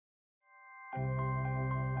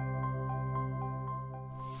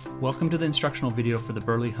Welcome to the instructional video for the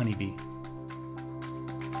Burley Honeybee.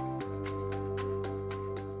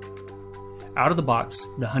 Out of the box,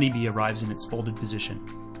 the honeybee arrives in its folded position.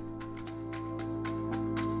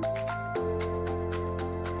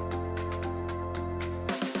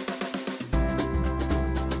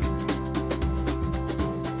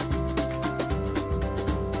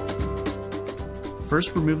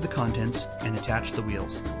 First, remove the contents and attach the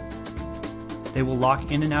wheels. They will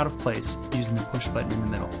lock in and out of place using the push button in the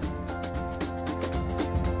middle.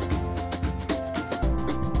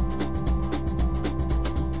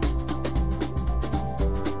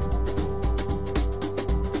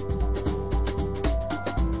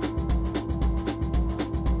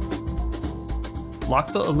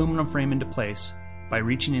 Lock the aluminum frame into place by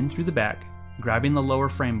reaching in through the back, grabbing the lower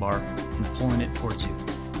frame bar, and pulling it towards you.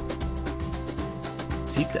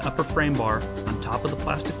 Seat the upper frame bar on top of the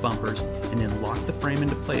plastic bumpers and then lock the frame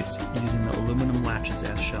into place using the aluminum latches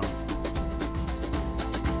as shown.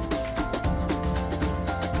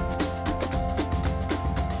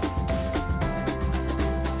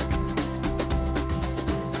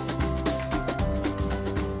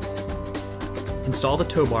 Install the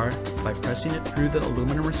tow bar by pressing it through the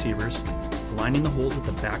aluminum receivers, aligning the holes at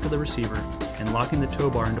the back of the receiver, and locking the tow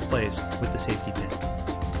bar into place with the safety pin.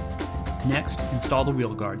 Next, install the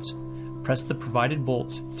wheel guards. Press the provided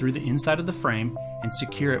bolts through the inside of the frame and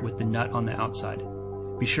secure it with the nut on the outside.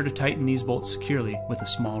 Be sure to tighten these bolts securely with a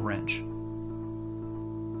small wrench.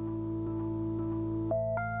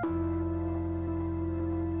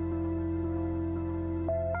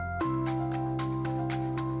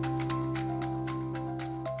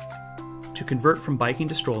 To convert from biking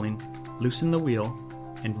to strolling, loosen the wheel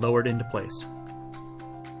and lower it into place.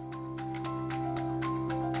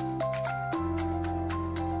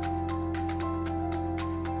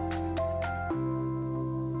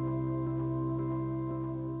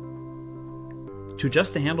 To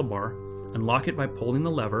adjust the handlebar, unlock it by pulling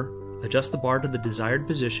the lever, adjust the bar to the desired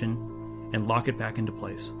position, and lock it back into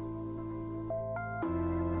place.